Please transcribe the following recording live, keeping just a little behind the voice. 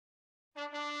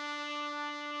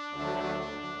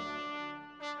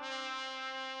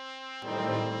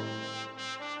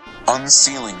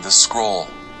Unsealing the Scroll.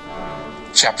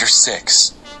 Chapter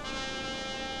 6.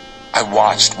 I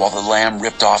watched while the Lamb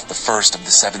ripped off the first of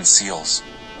the 7 seals.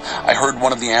 I heard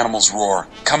one of the animals roar,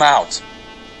 "Come out!"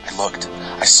 I looked.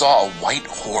 I saw a white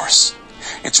horse.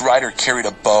 Its rider carried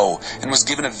a bow and was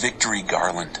given a victory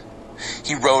garland.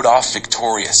 He rode off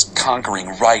victorious,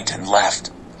 conquering right and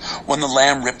left. When the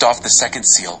Lamb ripped off the 2nd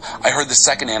seal, I heard the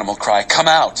 2nd animal cry, "Come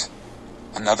out!"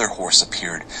 Another horse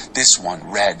appeared, this one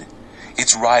red.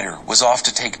 Its rider was off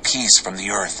to take peace from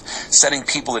the earth, setting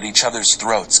people at each other's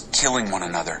throats, killing one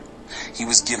another. He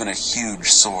was given a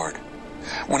huge sword.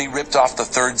 When he ripped off the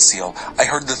 3rd seal, I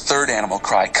heard the 3rd animal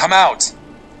cry, "Come out!"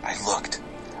 I looked.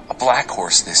 A black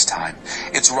horse this time.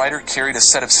 Its rider carried a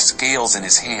set of scales in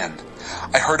his hand.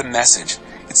 I heard a message.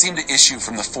 It seemed to issue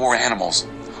from the 4 animals.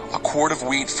 A quart of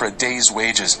wheat for a day's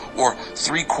wages, or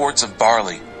 3 quarts of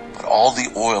barley, but all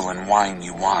the oil and wine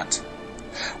you want.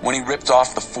 When he ripped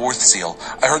off the 4th seal,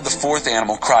 I heard the 4th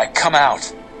animal cry, "Come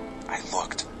out!" I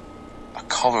looked. A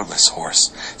colorless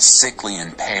horse, sickly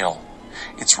and pale.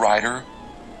 Its rider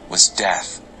was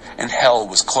death, and hell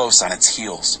was close on its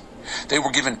heels. They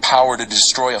were given power to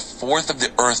destroy 1/4 of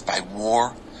the earth by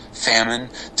war, famine,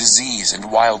 disease,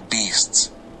 and wild beasts.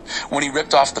 When he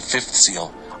ripped off the 5th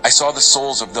seal, I saw the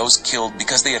souls of those killed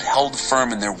because they had held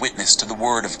firm in their witness to the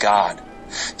word of God.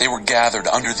 They were gathered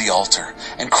under the altar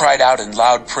and cried out in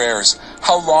loud prayers,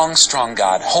 "How long, strong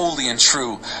God, holy and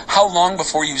true? How long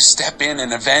before you step in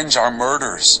and avenge our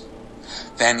murders?"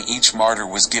 Then each martyr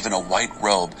was given a white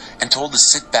robe and told to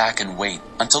sit back and wait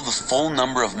until the full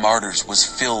number of martyrs was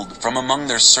filled from among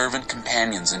their servant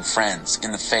companions and friends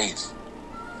in the faith.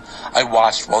 I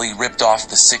watched while he ripped off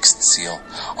the 6th seal,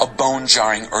 a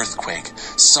bone-jarring earthquake.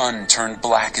 Sun turned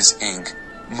black as ink,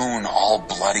 moon all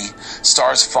bloody,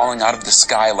 stars falling out of the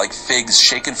sky like figs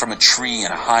shaken from a tree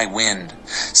in a high wind.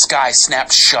 Sky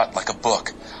snapped shut like a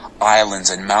book, islands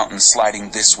and mountains sliding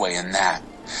this way and that.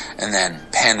 And then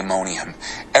pandemonium,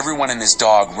 everyone and his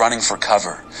dog running for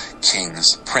cover.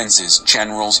 Kings, princes,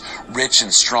 generals, rich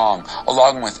and strong,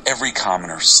 along with every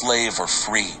commoner, slave or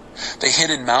free. They hid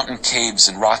in mountain caves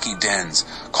and rocky dens,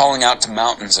 calling out to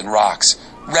mountains and rocks,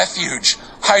 "Refuge!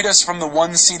 Hide us from the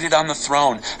one seated on the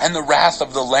throne and the wrath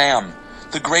of the Lamb.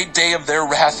 The great day of their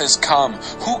wrath has come.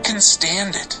 Who can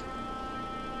stand it?"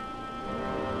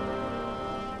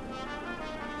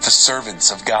 The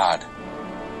Servants of God.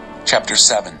 Chapter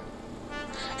 7.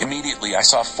 Immediately I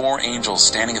saw 4 angels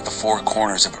standing at the 4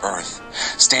 corners of earth,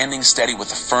 standing steady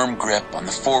with a firm grip on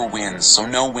the 4 winds, so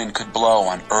no wind could blow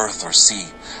on earth or sea,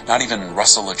 not even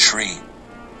rustle a tree.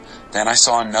 Then I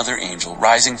saw another angel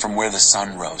rising from where the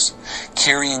sun rose,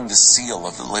 carrying the seal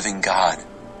of the living God.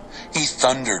 He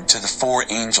thundered to the 4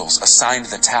 angels assigned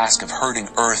the task of hurting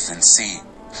earth and sea.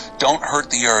 "Don't hurt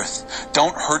the earth,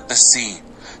 don't hurt the sea.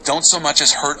 Don't so much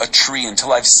as hurt a tree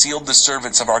until I've sealed the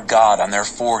servants of our God on their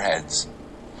foreheads."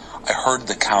 I heard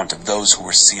the count of those who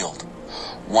were sealed.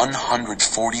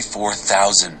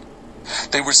 144,000.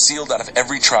 They were sealed out of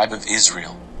every tribe of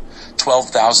Israel.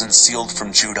 12,000 sealed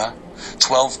from Judah,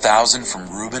 12,000 from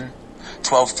Reuben,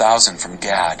 12,000 from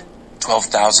Gad,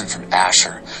 12,000 from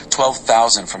Asher,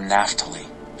 12,000 from Naphtali,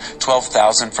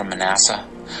 12,000 from Manasseh,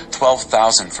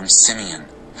 12,000 from Simeon,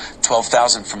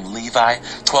 12,000 from Levi,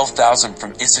 12,000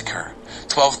 from Issachar,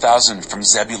 12,000 from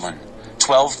Zebulun,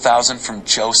 12,000 from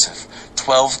Joseph,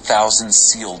 12,000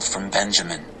 sealed from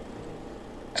Benjamin.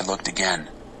 I looked again.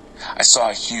 I saw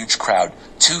a huge crowd,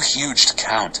 too huge to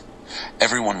count.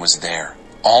 Everyone was there,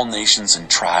 all nations and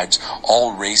tribes,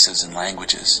 all races and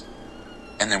languages.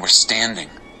 And they were standing,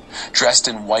 dressed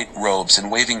in white robes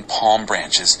and waving palm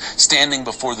branches, standing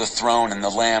before the throne and the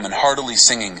Lamb and heartily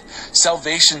singing,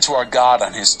 "Salvation to our God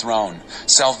on his throne,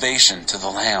 salvation to the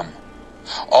Lamb."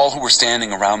 All who were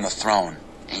standing around the throne,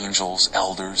 angels,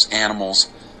 elders, animals,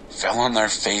 fell on their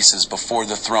faces before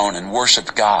the throne and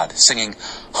worshipped God, singing,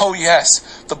 "Oh yes,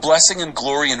 the blessing and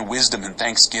glory and wisdom and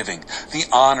thanksgiving, the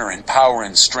honor and power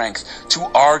and strength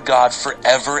to our God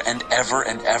forever and ever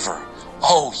and ever.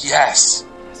 Oh yes."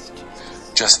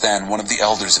 Just then one of the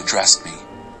elders addressed me.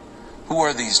 "Who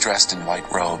are these dressed in white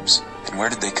robes, and where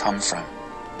did they come from?"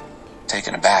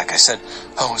 Taken aback, I said,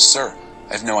 "Oh, sir,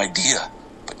 I have no idea,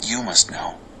 but you must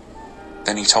know."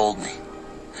 Then he told me,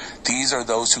 "These are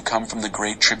those who come from the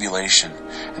great tribulation,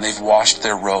 and they've washed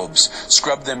their robes,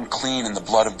 scrubbed them clean in the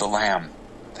blood of the Lamb.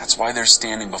 That's why they're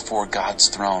standing before God's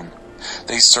throne.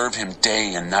 They serve him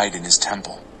day and night in his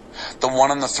temple. The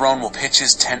one on the throne will pitch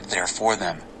his tent there for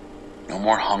them. No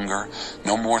more hunger,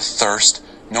 no more thirst,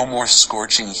 no more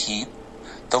scorching heat.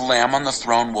 The Lamb on the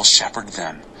throne will shepherd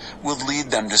them, will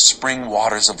lead them to spring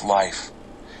waters of life,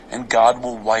 and God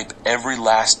will wipe every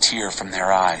last tear from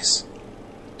their eyes.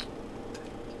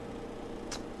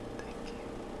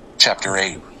 Chapter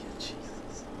 8.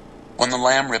 When the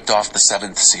Lamb ripped off the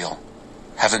seventh seal,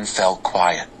 heaven fell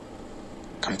quiet.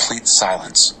 Complete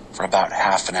silence for about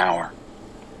half an hour.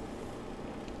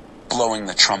 Blowing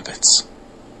the trumpets.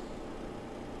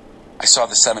 I saw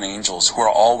the 7 angels, who are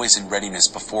always in readiness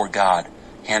before God,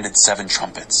 handed 7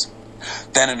 trumpets.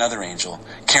 Then another angel,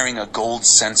 carrying a gold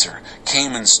censer,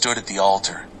 came and stood at the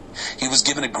altar. He was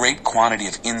given a great quantity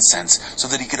of incense, so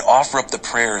that he could offer up the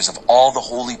prayers of all the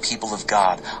holy people of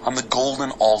God on the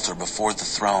golden altar before the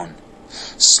throne.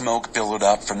 Smoke billowed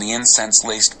up from the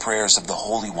incense-laced prayers of the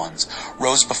holy ones,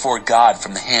 rose before God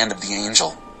from the hand of the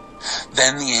angel.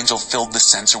 Then the angel filled the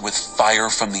censer with fire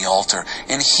from the altar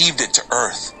and heaved it to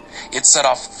earth. It set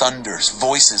off thunders,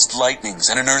 voices, lightnings,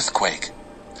 and an earthquake.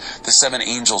 The 7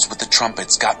 angels with the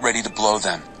trumpets got ready to blow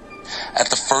them. At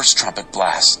the first trumpet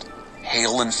blast,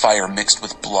 hail and fire mixed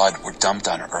with blood were dumped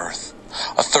on earth.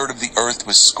 A third of the earth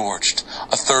was scorched,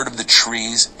 a third of the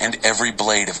trees and every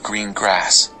blade of green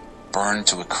grass burned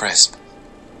to a crisp.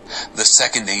 The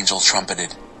second angel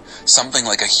trumpeted. Something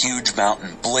like a huge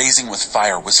mountain, blazing with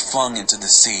fire, was flung into the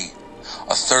sea.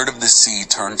 A third of the sea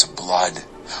turned to blood.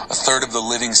 A third of the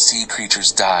living sea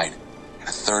creatures died, and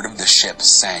a third of the ship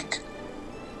sank.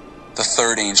 The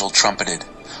third angel trumpeted.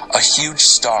 A huge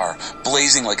star,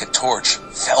 blazing like a torch,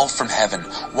 fell from heaven,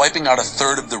 wiping out a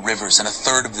third of the rivers and a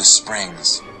third of the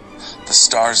springs. The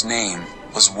star's name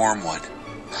was Wormwood.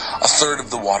 A third of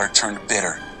the water turned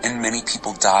bitter, and many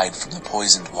people died from the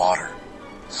poisoned water.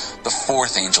 The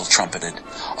fourth angel trumpeted.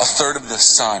 A third of the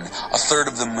sun, a third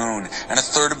of the moon, and a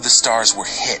third of the stars were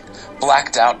hit,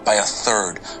 blacked out by a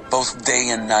third, both day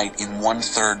and night in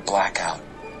 1/3 blackout.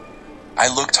 I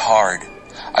looked hard.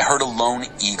 I heard a lone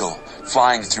eagle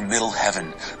flying through middle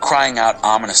heaven, crying out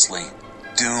ominously,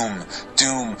 "Doom,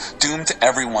 doom, doom to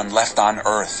everyone left on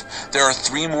earth. There are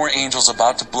 3 more angels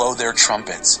about to blow their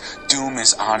trumpets. Doom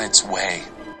is on its way."